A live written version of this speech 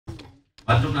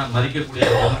மற்றும் நான் மதிக்கக்கூடிய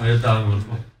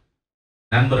எழுத்தாளர்களுக்கும்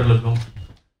நண்பர்களுக்கும்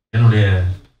என்னுடைய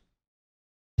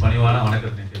பணிவான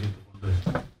வணக்கத்தை தெரிவித்துக் கொண்டு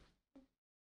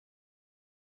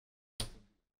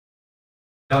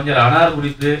கவிஞர் அனார்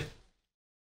குறித்து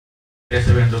பேச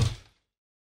வேண்டும்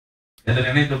என்று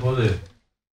நினைத்த போது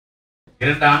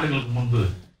 2 ஆண்டுகளுக்கு முன்பு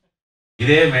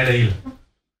இதே மேடையில்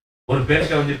ஒரு பெண்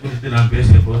கவிஞர் குறித்து நான்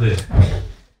பேசிய போது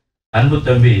அன்பு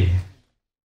தம்பி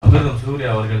அமிர்தம் சூர்யா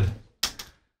அவர்கள்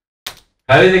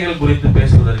கவிதைகள் குறித்து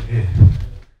பேசுவதற்கு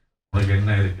உனக்கு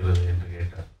என்ன இருக்கிறது என்று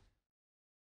கேட்டார்.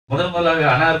 முதலாக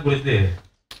அனார் குறித்து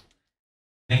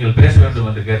நீங்கள் பேச வேண்டும்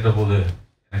என்று கேட்டபோது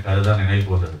எனக்கு அதுதான்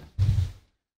நினைவு வந்தது.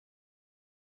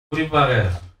 குறிப்பாக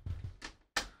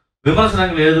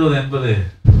விமர்சனங்கள் எழுதுவது என்பது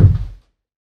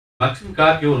மக்சிம்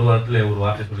கார்கி ஒரு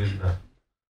வார்த்தை சொல்லியிருந்தார்.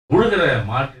 உழுகிற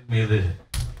மாட்டின் மீது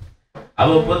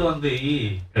அவ்வப்போது ஈ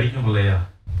கடிக்கும் இல்லையா,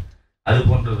 அது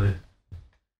போன்றது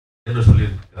என்று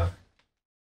சொல்லியிருக்கிறார்.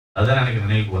 அதுதான் எனக்கு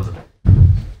நினைவுக்கு வந்தது.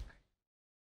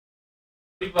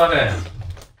 குறிப்பாக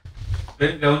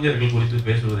பெண் கவிஞர்கள் குறித்து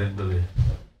பேசுவது என்பது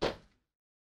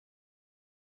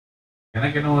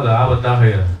எனக்கு என்ன ஒரு ஆபத்தாக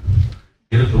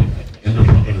இருக்கும் என்று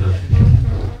தோன்றுகிறது.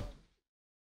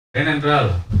 ஏனென்றால்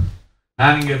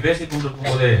நான் இங்கே பேசிக் கொண்டிருக்கும்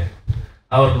போதே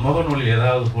அவர்கள் முகநூலில்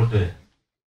ஏதாவது போட்டு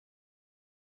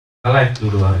கலாய்த்து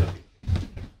விடுவார்கள்.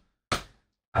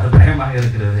 அது பயமாக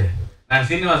இருக்கிறது. நான்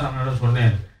சீனிவாசனிடம்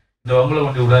சொன்னேன், இந்த உங்களை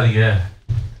கொண்டு விடாதீங்க,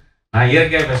 நான்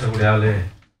இயற்கையா பேசக்கூடிய ஆளு,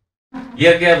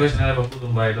 இயற்கையா பேசினாலே ரொம்ப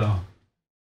தும்பாயிடும்,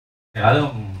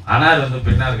 அதுவும் அனார்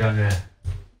பெண்ணா இருக்காங்க,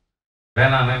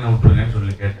 வேணான்னா என்ன விட்டுருங்கன்னு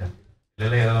சொல்லி கேட்டேன்.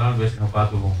 இல்லை எதனாலும் பேசுங்க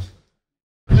பார்த்துக்குவோம்.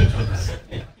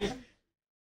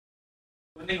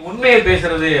 இன்னைக்கு உண்மையை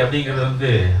பேசுறது அப்படிங்கிறது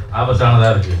ஆபத்தானதா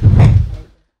இருக்கு.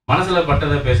 மனசுல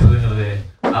பட்டதை பேசுறதுங்கிறது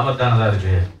ஆபத்தானதா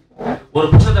இருக்கு. ஒரு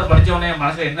புத்தகத்தை படிச்சவனே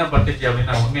மனசுல என்ன பட்டுச்சு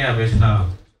அப்படின்னா உண்மையா பேசினா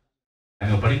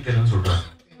அங்க படிக்கிறேன்னு சொல்றாங்க.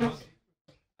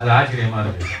 அது ஆச்சரியமா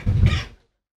இருக்கு.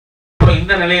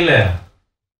 இந்த நிலையில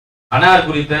அனார்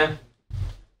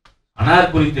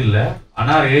குறித்து இல்ல,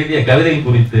 அனார் எழுதிய கவிதை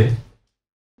குறித்து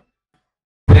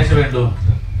பேச வேண்டும்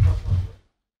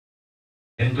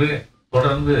என்று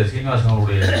தொடர்ந்து சீனிவாசன்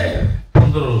அவருடைய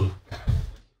தொந்தரவு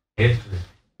ஏற்று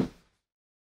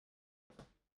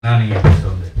நான் இங்கே பேச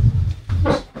வந்தேன்.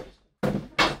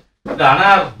 இந்த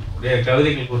அனார்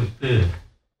கவிதைகள் குறித்து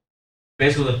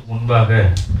பேசுவதற்கு முன்பாக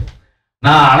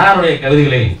நான் அனாருடைய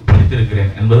கவிதைகளை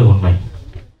படித்திருக்கிறேன் என்பது உண்மை.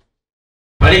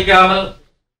 படிக்காமல்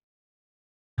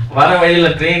வர வழியில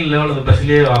ட்ரெயின்ல அல்லது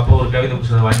பஸ்லயே அப்போ ஒரு கவிதை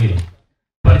புத்தகம் வாங்கி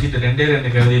படிச்சுட்டு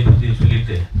 2 கவிதையை பற்றி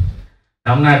சொல்லிட்டு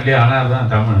தமிழ்நாட்டிலே அனார்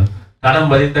தான் தமிழ்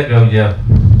தடம் பதித்த கவிஞர்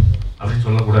அப்படின்னு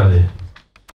சொல்லக்கூடாது.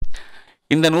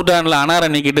 இந்த நூற்றாண்டில் அனாரை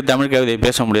நீக்கிட்டு தமிழ் கவிதையை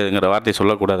பேச முடியாதுங்கிற வார்த்தை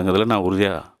சொல்லக்கூடாதுங்கிறதுல நான்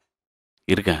உறுதியாக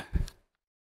இருக்கேன்.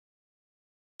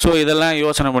 ஸோ இதெல்லாம்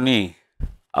யோசனை பண்ணி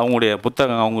அவங்களுடைய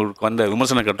புத்தகம், அவங்களுக்கு வந்த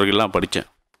விமர்சன கட்டுரைகள்லாம் படித்தேன்.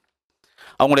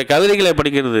 அவங்களுடைய கவிதைகளை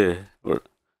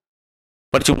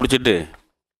படித்து முடிச்சுட்டு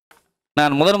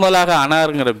நான் முதலாக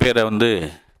அனாருங்கிற பேரை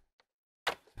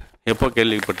எப்போ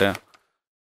கேள்விப்பட்டேன்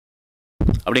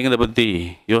அப்படிங்கிறத பற்றி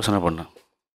யோசனை பண்ணேன்.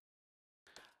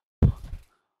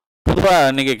 பொதுவாக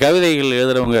இன்றைக்கி கவிதைகள்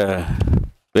எழுதுகிறவங்க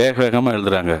வேகமாக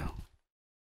எழுதுகிறாங்க.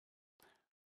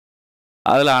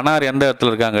 அதில் அனார் எந்த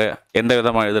இடத்துல இருக்காங்க, எந்த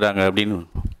விதமாக எழுதுகிறாங்க அப்படின்னு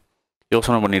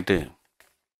யோசனை பண்ணிவிட்டு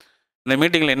இந்த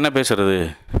மீட்டிங்கில் என்ன பேசுகிறது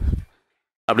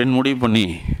அப்படின்னு முடிவு பண்ணி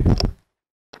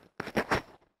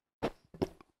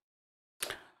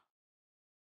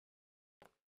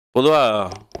பொதுவாக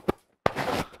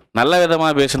நல்ல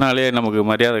விதமாக பேசினாலே நமக்கு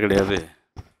மரியாதை கிடையாது.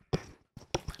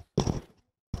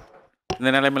 இந்த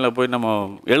நிலைமையில் போய் நம்ம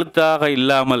எழுத்தாக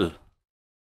இல்லாமல்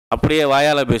அப்படியே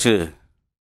வாயால் பேசு,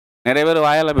 நிறைய பேர்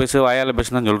வாயால் பேசு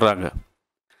தான் சொல்கிறாங்க.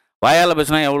 வாயால்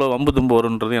பேசினா எவ்வளோ வம்பு தும்பு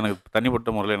வருன்றது எனக்கு தனிப்பட்ட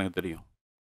முறையில் எனக்கு தெரியும்.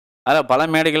 அதில் பல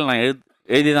மேடைகள் நான்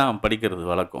எழுதி தான் படிக்கிறது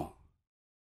வழக்கம்.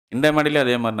 இந்த மேடையிலே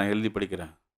அதே மாதிரி நான் எழுதி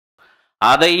படிக்கிறேன்.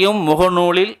 அதையும்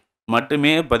முகநூலில்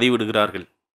மட்டுமே பதிவிடுகிறார்கள்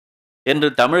என்று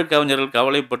தமிழ் கவிஞர்கள்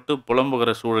கவலைப்பட்டு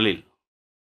புலம்புகிற சூழலில்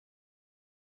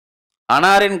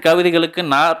அனாரின் கவிதைகளுக்கு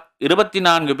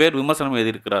 24 பேர் விமர்சனம்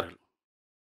எழுதியிருக்கிறார்கள்.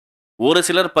 ஒரு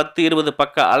சிலர் 10-20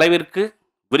 பக்க அளவிற்கு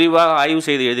விரிவாக ஆய்வு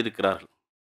செய்து எழுதியிருக்கிறார்கள்.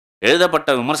 எழுதப்பட்ட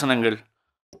விமர்சனங்கள்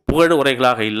புகழ்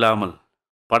உரைகளாக இல்லாமல்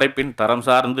படைப்பின் தரம்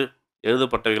சார்ந்து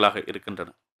எழுதப்பட்டவைகளாக இருக்கின்றன.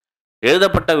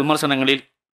 எழுதப்பட்ட விமர்சனங்களில்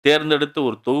தேர்ந்தெடுத்து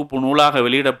ஒரு தொகுப்பு நூலாக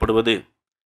வெளியிடப்படுவது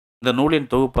இந்த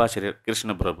நூலின் தொகுப்பாசிரியர்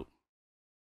கிருஷ்ண பிரபு.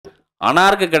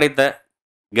 அனாருக்கு கிடைத்த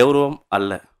கௌரவம்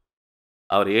அல்ல,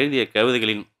 அவர் எழுதிய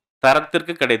கவிதைகளின்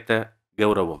தரத்திற்கு கிடைத்த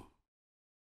கௌரவம்.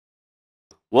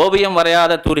 ஓவியம்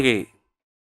வரையாத தூரிகை,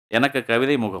 எனக்கு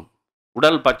கவிதை முகம்,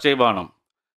 உடல் பச்சை வானம்,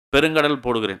 பெருங்கடல்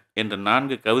போடுகிறேன் என்ற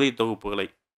 4 கவிதை தொகுப்புகளை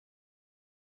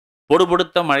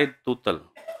பொடுபொடுத்த மழை தூத்தல்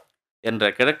என்ற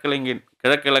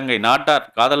கிழக்கிழங்கை நாட்டார்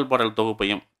காதல் பாடல்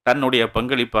தொகுப்பையும் தன்னுடைய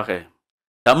பங்களிப்பாக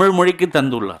தமிழ் மொழிக்கு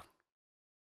தந்துள்ளார்.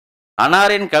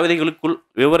 அன்னாரின் கவிதைகளுக்குள்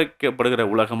விவரிக்கப்படுகிற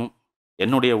உலகமும்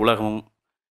என்னுடைய உலகமும்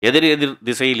எதிர் எதிர்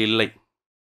திசையில் இல்லை.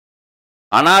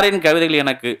 அன்னாரின் கவிதைகள்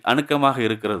எனக்கு அணுக்கமாக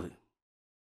இருக்கிறது.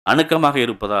 அணுக்கமாக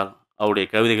இருப்பதால் அவருடைய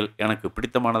கவிதைகள் எனக்கு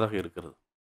பிடித்தமானதாக இருக்கிறது.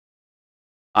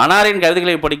 அன்னாரின்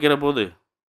கவிதைகளை படிக்கிற போது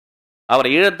அவர்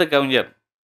ஈழத்து கவிஞர்,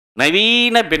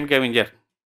 நவீன பெண் கவிஞர்,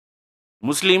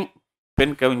 முஸ்லிம்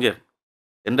பெண் கவிஞர்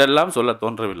என்றெல்லாம் சொல்ல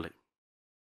தோன்றவில்லை.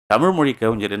 தமிழ் மொழி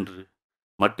கவிஞர் என்று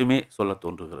மட்டுமே சொல்ல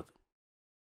தோன்றுகிறது.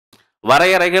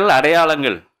 வரையறைகள்,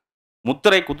 அடையாளங்கள்,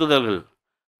 முத்திரை குத்துதல்கள்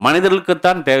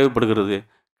மனிதர்களுக்குத்தான் தேவைப்படுகிறது,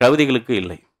 கவிதைகளுக்கு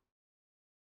இல்லை.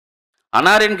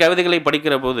 அன்னாரின் கவிதைகளை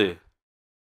படிக்கிற போது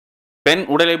பெண்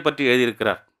உடலை பற்றி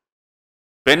எழுதியிருக்கிறார்.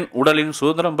 பெண் உடலின்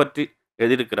சுதந்திரம் பற்றி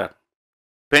எழுதியிருக்கிறார்.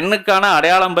 பெண்ணுக்கான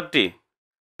அடையாளம் பற்றி,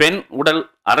 பெண் உடல்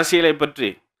அரசியலை பற்றி,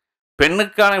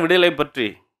 பெண்ணுக்கான விடுதலை பற்றி,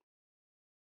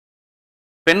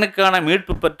 பெண்ணுக்கான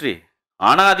மீட்பு பற்றி,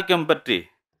 ஆணாதிக்கம் பற்றி,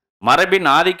 மரபின்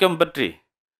ஆதிக்கம் பற்றி,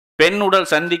 பெண் உடல்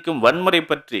சந்திக்கும் வன்முறை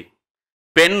பற்றி,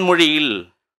 பெண் மொழியில்,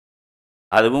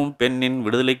 அதுவும் பெண்ணின்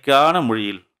விடுதலைக்கான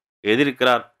மொழியில்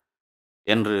எழுதியிருக்கிறார்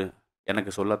என்று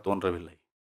எனக்கு சொல்ல தோன்றவில்லை.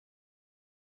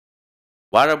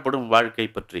 வாழப்படும் வாழ்க்கை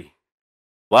பற்றி,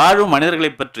 வாழும்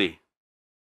மனிதர்களை பற்றி,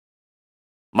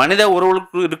 மனித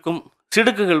உறவுகளுக்கு இருக்கும்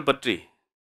சிடுக்குகள் பற்றி,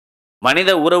 மனித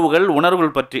உறவுகள்,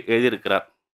 உணர்வுகள் பற்றி எழுதியிருக்கிறார்.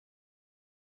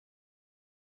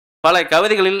 பல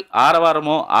கவிதைகளில்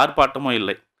ஆரவாரமோ ஆர்ப்பாட்டமோ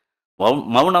இல்லை,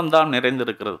 மௌனம்தான்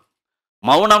நிறைந்திருக்கிறது.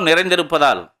 மௌனம்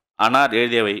நிறைந்திருப்பதால் அன்னார்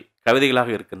எழுதியவை கவிதைகளாக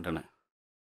இருக்கின்றன.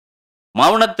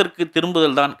 மௌனத்திற்கு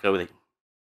திரும்புதல் தான் கவிதை.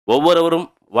 ஒவ்வொருவரும்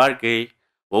வாழ்க்கையை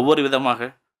ஒவ்வொரு விதமாக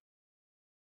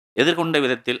எதிர்கொண்ட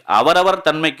விதத்தில் அவரவர்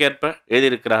தன்மைக்கேற்ப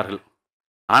எழுதியிருக்கிறார்கள்.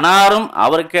 அன்னாரும்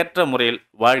அவருக்கேற்ற முறையில்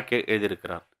வாழ்க்கை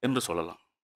எழுதியிருக்கிறார் என்று சொல்லலாம்.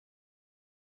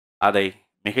 அதை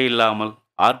மிக இல்லாமல்,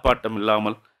 ஆர்ப்பாட்டம்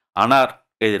இல்லாமல் அன்னார்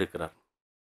எழுதியிருக்கிறார்.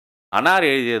 அன்னார்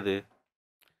எழுதியது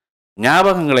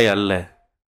ஞாபகங்களை அல்ல.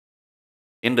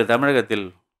 இன்று தமிழகத்தில்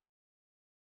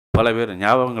பல பேர்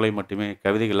ஞாபகங்களை மட்டுமே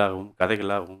கவிதைகளாகவும்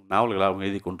கதைகளாகவும் நாவல்களாகவும்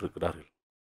எழுதி கொண்டிருக்கிறார்கள்.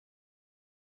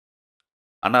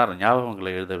 அன்னார்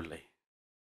ஞாபகங்களை எழுதவில்லை.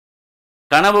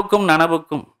 கனவுக்கும்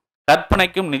நனவுக்கும்,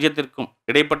 கற்பனைக்கும் நிஜத்திற்கும்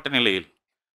இடைப்பட்ட நிலையில்,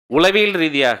 உளவியல்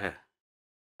ரீதியாக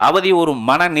அவதி ஒரு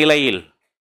மனநிலையில்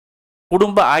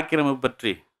குடும்ப ஆக்கிரமிப்பு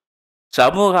பற்றி,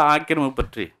 சமூக ஆக்கிரமிப்பு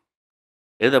பற்றி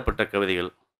எழுதப்பட்ட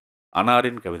கவிதைகள்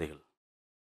அன்னாரின் கவிதைகள்.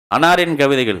 அன்னாரின்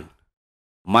கவிதைகள்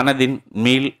மனதின்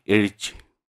மீள் எழுச்சி.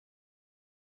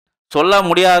 சொல்ல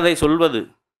முடியாததை சொல்வது,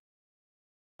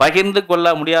 பகிர்ந்து கொள்ள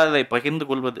முடியாததை பகிர்ந்து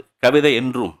கொள்வது கவிதை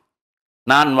என்றும்,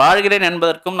 நான் வாழ்கிறேன்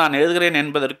என்பதற்கும் நான் எழுதுகிறேன்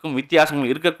என்பதற்கும்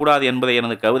வித்தியாசங்கள் இருக்கக்கூடாது என்பதை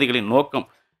எனது கவிதைகளின் நோக்கம்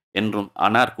என்றும்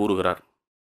அன்னார் கூறுகிறார்.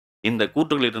 இந்த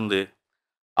கூற்றுகளிலிருந்து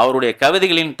அவருடைய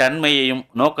கவிதைகளின் தன்மையையும்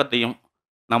நோக்கத்தையும்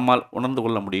நம்மால் உணர்ந்து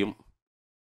கொள்ள முடியும்.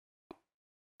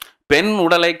 பெண்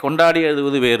உடலை கொண்டாடி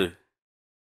எழுதுவது வேறு,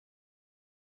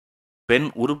 பெண்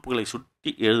உறுப்புகளை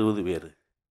சுட்டி எழுதுவது வேறு.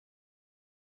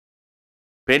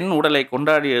 பெண் உடலை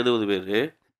கொண்டாடி எழுதுவது வேறு,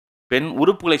 பெண்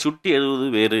உறுப்புகளை சுட்டி எழுதுவது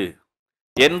வேறு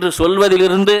என்று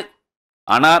சொல்வதிலிருந்து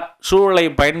அன்னார் சூழலை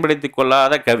பயன்படுத்திக்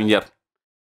கொள்ளாத கவிஞர்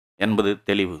என்பது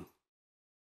தெளிவு.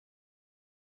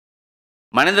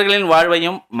 மனிதர்களின்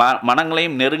வாழ்வையும்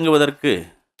மனங்களையும் நெருங்குவதற்கு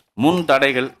முன்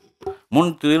தடைகள்,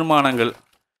 முன் தீர்மானங்கள்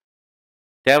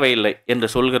தேவையில்லை என்று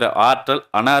சொல்கிற ஆற்றல்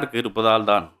அன்னாருக்கு இருப்பதால்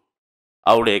தான்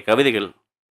அவருடைய கவிதைகள்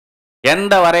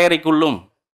எந்த வரையறைக்குள்ளும்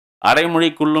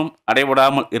அடைமொழிக்குள்ளும்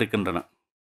அடைபடாமல் இருக்கின்றன.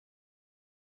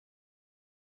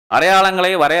 அடையாளங்களை,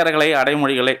 வரையறைகளை,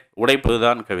 அடைமொழிகளை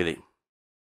உடைப்பதுதான் கவிதை.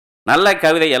 நல்ல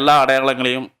கவிதை எல்லா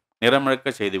அடையாளங்களையும்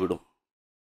நிறமிழக்க செய்துவிடும்.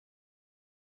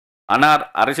 அன்னார்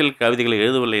அரசியல் கவிதைகளை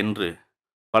எழுதவில்லை என்று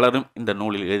பலரும் இந்த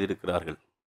நூலில் எழுதியிருக்கிறார்கள்.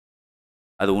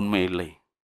 அது உண்மை இல்லை.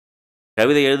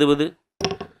 கவிதை எழுதுவது,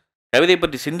 கவிதை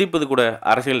பற்றி சிந்திப்பது கூட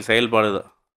அரசியல்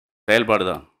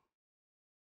செயல்பாடுதான்.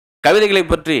 கவிதைகளை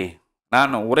பற்றி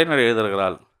நான் உரைநடை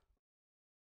எழுதுகிறாள்.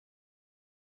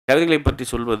 கவிதைகளை பற்றி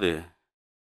சொல்வது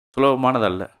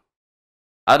சுலபமானதல்ல.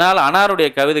 அதனால் அன்னாருடைய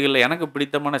கவிதைகளில் எனக்கு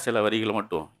பிடித்தமான சில வரிகளை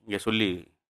மட்டும் இங்கே சொல்லி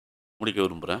முடிக்க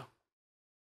விரும்புகிறேன்.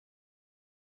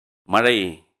 மழை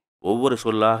ஒவ்வொரு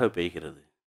சொல்லாக பெய்கிறது.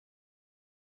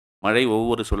 மழை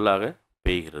ஒவ்வொரு சொல்லாக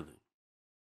பெய்கிறது.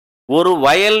 ஒரு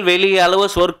வயல் வெளி அளவு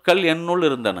சொற்கள் என்னுள்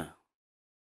இருந்தன.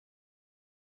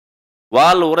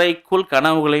 வால் உரைக்குள்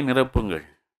கனவுகளை நிரப்புங்கள்.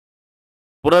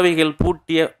 புறவிகள்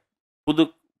பூட்டிய புது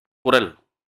குரல்.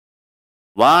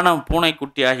 வானம்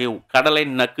பூனைக்குட்டியாகி கடலை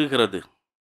நக்குகிறது.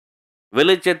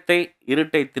 வெளிச்சத்தை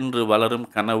இருட்டை தின்று வளரும்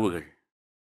கனவுகள்.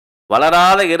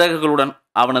 வளராத இறகுகளுடன்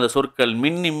அவனது சொற்கள்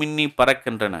மின்னி மின்னி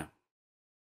பறக்கின்றன.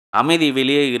 அமைதி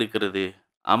வெளியே இருக்கிறது,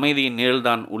 அமைதியின்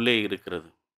நிழல்தான் உள்ளே இருக்கிறது.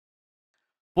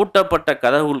 பூட்டப்பட்ட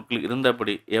கதவுக்குள்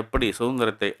இருந்தபடி எப்படி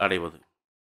சுதந்திரத்தை அடைவது?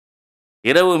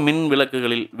 இரவு மின்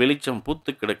விளக்குகளில் வெளிச்சம்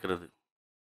பூத்து கிடக்கிறது.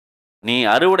 நீ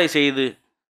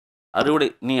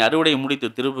அறுவடை முடித்து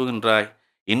திரும்புகின்றாய்,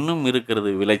 இன்னும் இருக்கிறது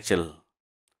விளைச்சல்.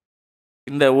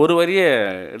 இந்த ஒரு வரிய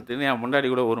எடுத்து என் முன்னாடி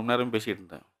கூட 1 மணி நேரம் பேசிட்டு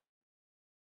இருந்தேன்.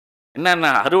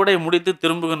 என்னன்னா, அறுவடை முடித்து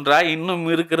திரும்புகின்றாய், இன்னும்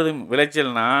இருக்கிறது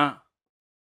விளைச்சல்னா,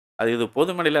 இது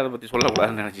பொது மேடையில் அதை பற்றி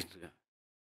சொல்லக்கூடாதுன்னு நினச்சிட்டு இருக்கேன்.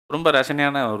 ரொம்ப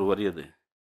ரசனையான ஒரு வரி அது.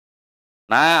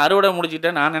 நான் அறுவடை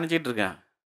முடிச்சுட்டேன் நான் நினச்சிட்டு இருக்கேன்.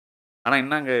 ஆனால்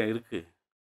இன்னும் அங்கே இருக்கு.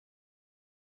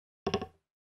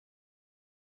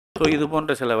 ஸோ இது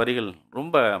போன்ற சில வரிகள்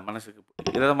ரொம்ப மனசுக்கு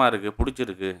இதமாக இருக்குது,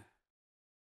 பிடிச்சிருக்கு.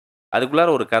 அதுக்குள்ளார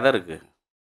ஒரு கதை இருக்குது,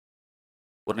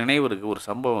 ஒரு நினைவு இருக்குது, ஒரு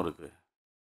சம்பவம் இருக்குது.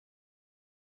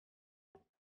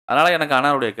 அதனால் எனக்கு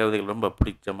அண்ணாவுடைய கவிதைகள் ரொம்ப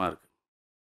பிடிச்சமாக இருக்குது.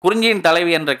 குறிஞ்சியின்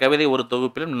தலைவி என்ற கவிதை ஒரு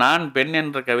தொகுப்பிலும், நான் பெண்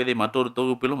என்ற கவிதை மற்றொரு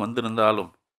தொகுப்பிலும் வந்திருந்தாலும்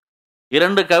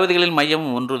 2 கவிதைகளின்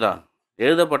மையமும் ஒன்றுதான்.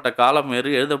 எழுதப்பட்ட காலம் வேறு,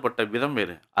 எழுதப்பட்ட விதம்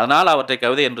வேறு. அதனால் அவற்றை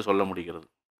கவிதை என்று சொல்ல முடிகிறது.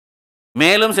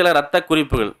 மேலும் சில இரத்த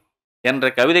குறிப்புகள் என்ற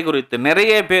கவிதை குறித்து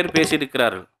நிறைய பேர்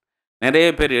பேசியிருக்கிறார்கள், நிறைய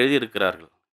பேர்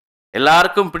எழுதியிருக்கிறார்கள்.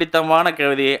 எல்லாருக்கும் பிடித்தமான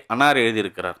கவிதையை அன்னார்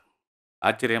எழுதியிருக்கிறார்.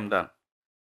 ஆச்சரியம்தான்.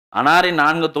 அன்னாரின்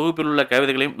 4 தொகுப்பில் உள்ள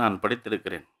கவிதைகளையும் நான்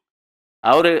படித்திருக்கிறேன்.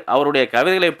 அவருடைய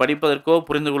கவிதைகளை படிப்பதற்கோ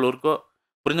புரிந்து கொள்வதற்கோ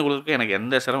எனக்கு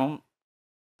எந்த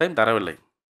சிரமமும் தரவில்லை.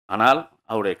 ஆனால்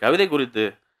அவருடைய கவிதை குறித்து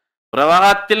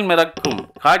பிரவாகத்தில் மிதக்கும்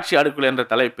காட்சி அடுக்குகள் என்ற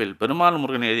தலைப்பில் பெருமாள்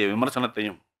முருகன் எழுதிய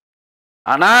விமர்சனத்தையும்,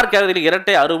 அன்னார் கவிதையில்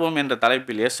இரட்டை அரூபம் என்ற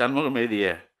தலைப்பில் எஸ் சண்முகம் எழுதிய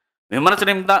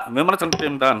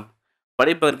விமர்சனத்தையும் தான்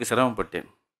படிப்பதற்கு சிரமப்பட்டேன்.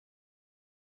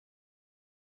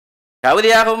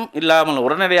 கவிதையாகவும் இல்லாமல்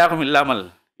உடனடியாகவும் இல்லாமல்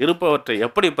இருப்பவற்றை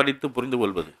எப்படி படித்து புரிந்து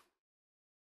கொள்வது?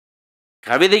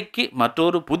 கவிதைக்கு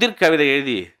மற்றொரு புதிர் கவிதை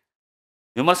எழுதி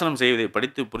விமர்சனம் செய்வதை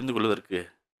படித்து புரிந்து கொள்வதற்கு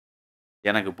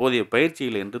எனக்கு போதிய பயிற்சி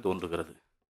இல்லை என்று தோன்றுகிறது.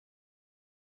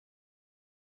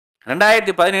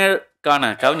 2017க்கான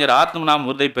கவிஞர் ஆத்மனாம்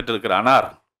விருதை பெற்றிருக்கிற அன்னார்,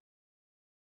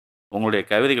 உங்களுடைய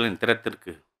கவிதைகளின்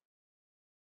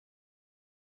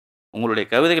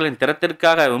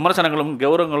திறத்திற்காக விமர்சனங்களும்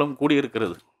கௌரவங்களும்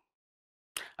கூடியிருக்கிறது.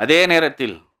 அதே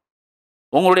நேரத்தில்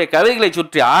உங்களுடைய கவிதைகளை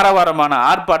சுற்றி ஆரவாரமான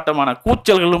ஆர்ப்பாட்டமான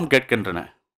கூச்சல்களும் கேட்கின்றன.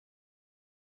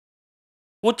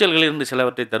 கூச்சல்களிலிருந்து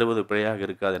சிலவற்றை தருவது பிழையாக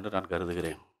இருக்காது என்று நான்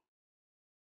கருதுகிறேன்.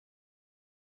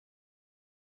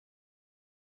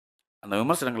 அந்த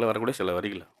விமர்சனங்களை வரக்கூடிய சில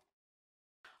வரிகள்.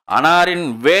 அன்னாரின்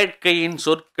வேட்கையின்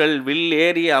சொற்கள் வில்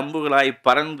ஏறிய அம்புகளாய்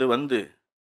பறந்து வந்து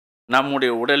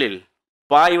நம்முடைய உடலில்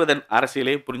பாய்வதன்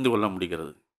அரசியலை புரிந்து கொள்ள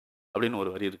முடிகிறது அப்படின்னு ஒரு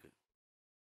வரி இருக்கு.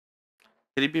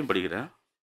 திருப்பியும் படிக்கிறேன்.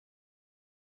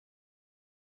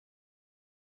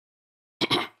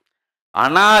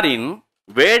 அன்னாரின்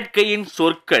வேட்கையின்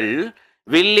சொற்கள்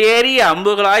வில்லேறிய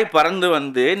அம்புகளாய் பறந்து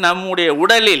வந்து நம்முடைய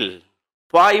உடலில்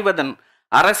பாய்வதன்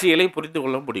அரசியலை புரிந்து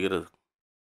கொள்ள முடிகிறது.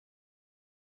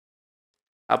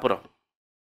 அப்புறம்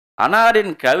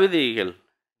அன்னாரின் கவிதைகள்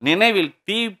நினைவில்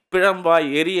தீப்பிழம்பாய்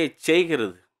எரிய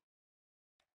செய்கிறது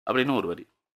அப்படின்னு ஒரு வரி.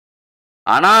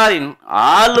 அன்னாரின்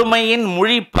ஆளுமையின்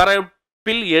மொழி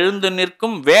பரப்பில் எழுந்து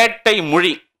நிற்கும் வேட்டை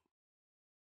மொழி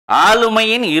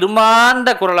ஆளுமையின் இருமாந்த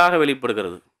குரலாக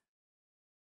வெளிப்படுகிறது.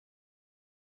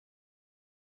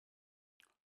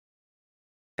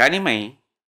 தனிமை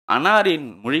அன்னாரின்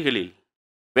மொழிகளில்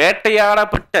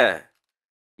வேட்டையாடப்பட்ட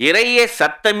இறைய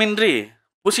சத்தமின்றி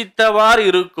புசித்தவாறு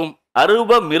இருக்கும்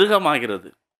அரூப மிருகமாகிறது.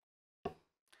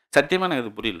 சத்தியமா எனக்கு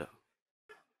இது புரியல,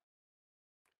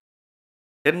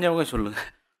 தெரிஞ்சவங்க சொல்லுங்க.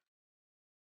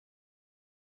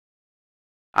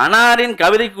 அன்னாரின்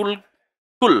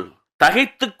கவிதைக்குள்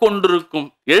தகைத்து கொண்டிருக்கும்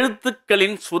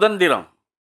எழுத்துக்களின் சுதந்திரம்.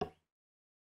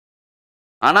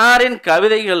 அன்னாரின்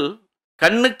கவிதைகள்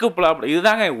கண்ணுக்கு புலப்பட.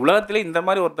 இதுதாங்க உலகத்திலே இந்த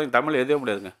மாதிரி ஒருத்தங்க தமிழ் எழுத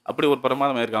முடியாதுங்க. அப்படி ஒரு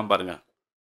பிரமாதம் இருக்காம பாருங்க.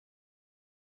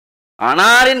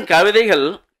 அன்னாரின் கவிதைகள்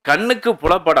கண்ணுக்கு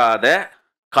புலப்படாத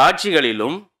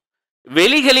காட்சிகளிலும்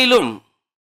வெளிகளிலும்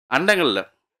அண்டங்கள்ல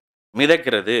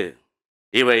மிதக்கிறது.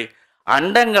 இவை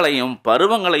அண்டங்களையும்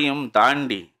பருவங்களையும்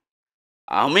தாண்டி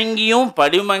அமிங்கியும்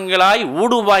படிமங்களாய்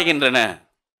ஊடுபாய்கின்றன.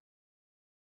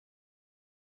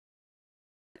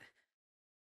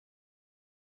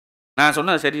 நான்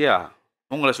சொன்னது சரியா?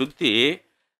 உங்களை சுற்றி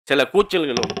சில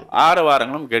கூச்சல்களும்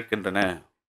ஆரவாரங்களும் கேட்கின்றன.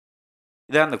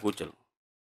 இதான் அந்த கூச்சல்.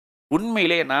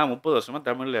 உண்மையிலே நான் 30 வருஷமாக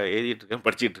தமிழில் எழுதிட்டு இருக்கேன்,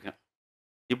 படிச்சுட்டு இருக்கேன்.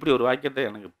 இப்படி ஒரு வாக்கியத்தை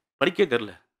எனக்கு படிக்க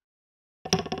தெரில,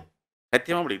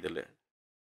 சத்தியமாக படிக்க தெரில.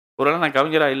 ஒருவேளை நான்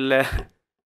கவிஞராக இல்லை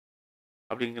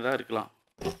அப்படிங்கிறதா இருக்கலாம்,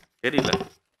 தெரியல.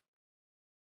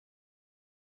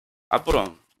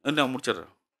 அப்புறம் இன்னும்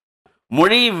முடிச்சிடுறேன்.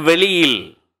 மொழி வெளியில்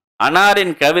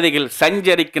அன்னாரின் கவிதைகள்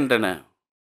சஞ்சரிக்கின்றன.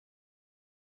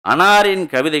 அனாரின்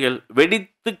கவிதைகள்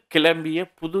வெடித்து கிளம்பிய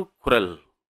புது குரல்.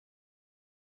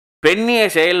 பெண்ணிய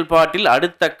செயல்பாட்டில்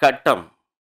அடுத்த கட்டம்.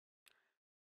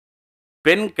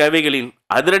 பெண் கவிகளின்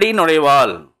அதிரடி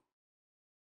நுழைவால்.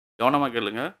 கவனமா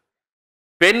கேளுங்க.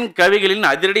 பெண் கவிகளின்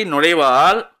அதிரடி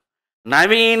நுழைவால்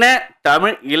நவீன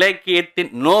தமிழ்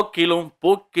இலக்கியத்தின் நோக்கிலும்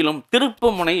போக்கிலும் திருப்பு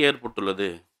முனை ஏற்பட்டுள்ளது.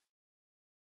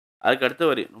 அதுக்கு அடுத்த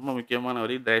வரி ரொம்ப முக்கியமான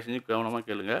வரி, தயவு செஞ்சு கவனமா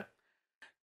கேளுங்க.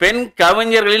 பெண்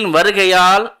கவிஞர்களின்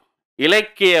வருகையால்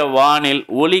இலக்கிய வானில்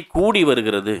ஒளி கூடி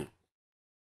வருகிறது.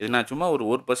 இது நான் சும்மா ஒரு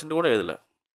 1% கூட எழுதல,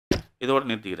 இதோட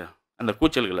நிறுத்திக்கிறேன் அந்த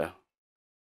கூச்சல்களை.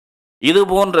 இது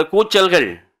போன்ற கூச்சல்கள்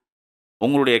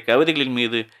உங்களுடைய கவிதைகளின்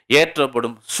மீது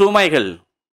ஏற்றப்படும் சுமைகள்.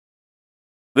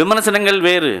 விமர்சனங்கள்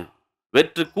வேறு,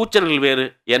 வெற்று கூச்சல்கள் வேறு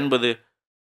என்பது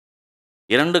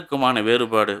இரண்டுக்குமான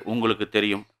வேறுபாடு உங்களுக்கு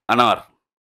தெரியும். ஆனால்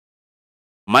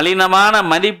மலினமான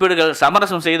மதிப்பீடுகள்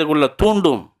சமரசம் செய்து கொள்ள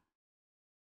தூண்டும்.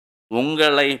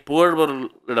 உங்களை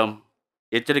புகழ்பவர்களிடம்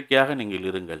எச்சரிக்கையாக நீங்கள்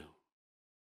இருங்கள்.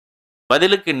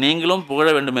 பதிலுக்கு நீங்களும் புகழ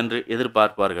வேண்டும் என்று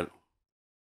எதிர்பார்ப்பார்கள்.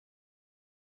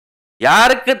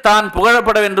 யாருக்கு தான்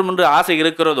புகழப்பட வேண்டும் என்று ஆசை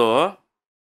இருக்கிறதோ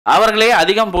அவர்களே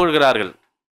அதிகம் புகழ்கிறார்கள்.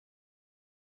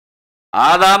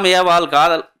 ஆதாம் ஏவாள்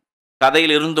காதல்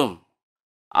கதையில் இருந்தும்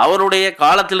அவருடைய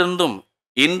காலத்திலிருந்தும்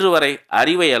இன்று வரை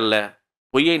அறிவை அல்ல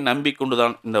பொய்யை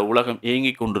நம்பிக்கொண்டுதான் இந்த உலகம்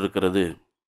இயங்கிக் கொண்டிருக்கிறது.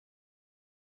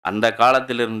 அந்த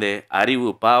காலத்திலிருந்தே அறிவு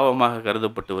பாவமாக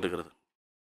கருதப்பட்டு வருகிறது.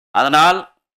 அதனால்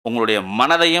உங்களுடைய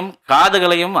மனதையும்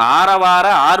காதுகளையும் ஆரவார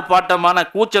ஆர்ப்பாட்டமான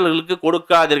கூச்சல்களுக்கு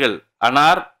கொடுக்காதீர்கள்.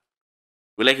 ஆனால்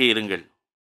விலகி இருங்கள்.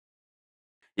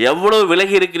 எவ்வளவு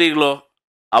விலகி இருக்கிறீர்களோ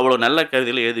அவ்வளவு நல்ல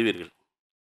கவிதைகளை எழுதுவீர்கள்,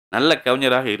 நல்ல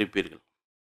கவிஞராக இருப்பீர்கள்.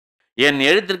 என்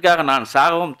எழுத்திற்காக நான்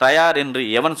சாகவும் தயார் என்று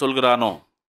எவன் சொல்கிறானோ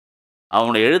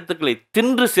அவனுடைய எழுத்துக்களை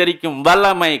தின்று செரிக்கும்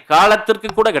வல்லமை காலத்திற்கு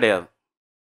கூட கிடையாது.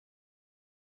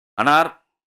 ஆனால்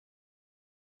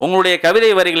உங்களுடைய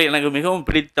கவிதை வரிகள் எனக்கு மிகவும்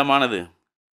பிடித்தமானது.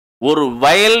 ஒரு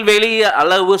வயல்வெளி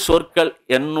அளவு சொற்கள்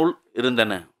என்னுள்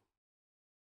இருந்தன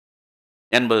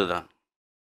என்பதுதான்.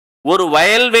 ஒரு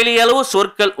வயல்வெளி அளவு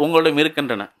சொற்கள் உங்களிடம்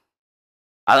இருக்கின்றன.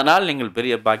 அதனால் நீங்கள்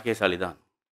பெரிய பாக்கியசாலிதான்.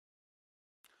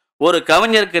 ஒரு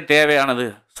கவிஞருக்கு தேவையானது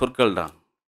சொற்கள் தான்.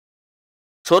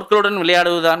 சொற்களுடன்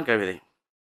விளையாடுவதுதான் கவிதை.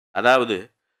 அதாவது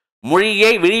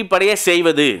மொழியை விழிப்படைய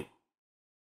செய்வது.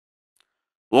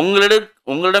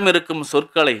 உங்களிடம் இருக்கும்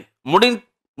சொற்களை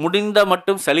முடிந்த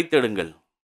மட்டும் சலித்தெடுங்கள்.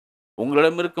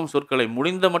 உங்களிடம் இருக்கும் சொற்களை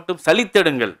முடிந்த மட்டும்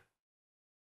சலித்தெடுங்கள்.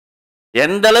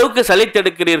 எந்த அளவுக்கு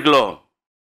சலித்தெடுக்கிறீர்களோ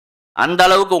அந்த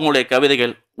அளவுக்கு உங்களுடைய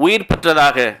கவிதைகள் உயிர்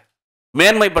பெற்றதாக,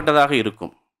 மேன்மைப்பட்டதாக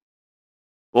இருக்கும்.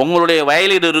 உங்களுடைய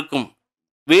வயலில் இருக்கும்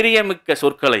வீரியமிக்க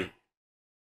சொற்களை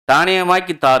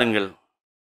தானியமாக்கி தாருங்கள்.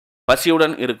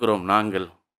 பசியுடன் இருக்கிறோம் நாங்கள்.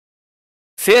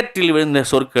 சேற்றில் விழுந்த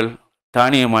சொற்கள்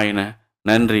தானியமாயின.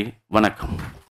 நன்றி, வணக்கம்.